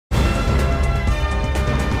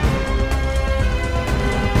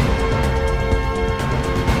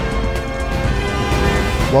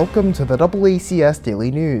Welcome to the DoubleACS Daily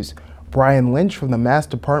News. Brian Lynch from the Mass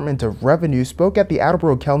Department of Revenue spoke at the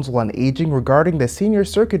Attleboro Council on Aging regarding the Senior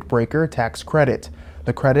Circuit Breaker tax credit.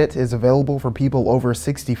 The credit is available for people over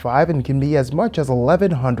 65 and can be as much as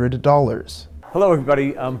 $1,100. Hello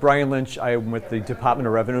everybody, I'm Brian Lynch. I am with the Department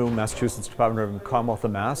of Revenue, Massachusetts Department of Revenue, Commonwealth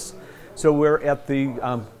of Mass. So we're at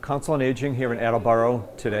the Council on Aging here in Attleboro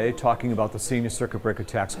today talking about the Senior Circuit Breaker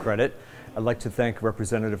tax credit. I'd like to thank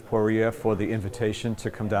Representative Poirier for the invitation to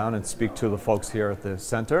come down and speak to the folks here at the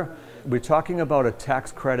center. We're talking about a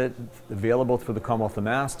tax credit available through the Commonwealth of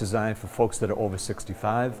Mass designed for folks that are over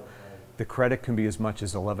 65. The credit can be as much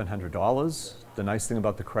as $1,100. The nice thing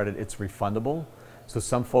about the credit, it's refundable. So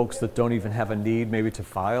some folks that don't even have a need maybe to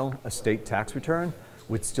file a state tax return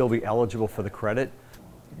would still be eligible for the credit.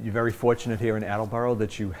 You're very fortunate here in Attleboro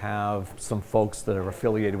that you have some folks that are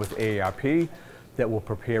affiliated with AARP that will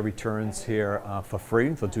prepare returns here for free.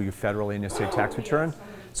 They'll do your federal and your state tax return.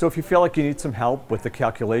 So if you feel like you need some help with the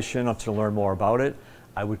calculation or to learn more about it,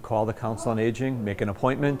 I would call the Council on Aging, make an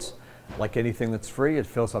appointment. Like anything that's free, it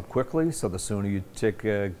fills up quickly, so the sooner you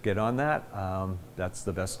get on that, that's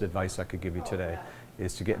the best advice I could give you today,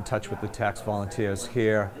 is to get in touch with the tax volunteers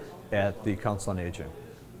here at the Council on Aging.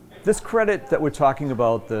 This credit that we're talking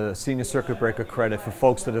about, the Senior Circuit Breaker credit for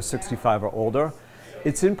folks that are 65 or older,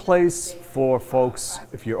 it's in place for folks,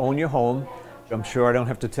 if you own your home. I'm sure I don't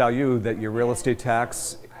have to tell you that your real estate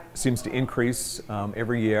tax seems to increase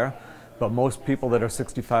every year, but most people that are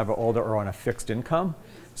 65 or older are on a fixed income.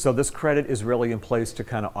 So this credit is really in place to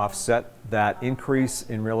kind of offset that increase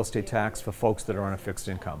in real estate tax for folks that are on a fixed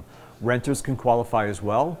income. Renters can qualify as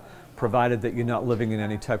well, provided that you're not living in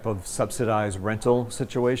any type of subsidized rental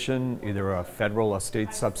situation, either a federal or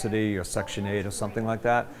state subsidy or Section 8 or something like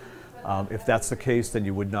that. If that's the case, then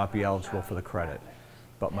you would not be eligible for the credit.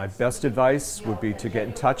 But my best advice would be to get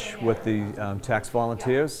in touch with the tax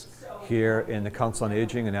volunteers here in the Council on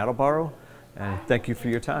Aging in Attleboro, and thank you for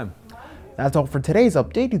your time. That's all for today's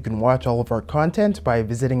update. You can watch all of our content by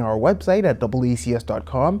visiting our website at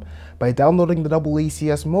DoubleACS.com, by downloading the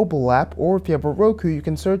DoubleACS mobile app, or if you have a Roku, you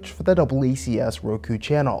can search for the DoubleACS Roku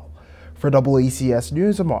channel. For DoubleACS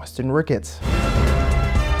News, I'm Austin Ricketts.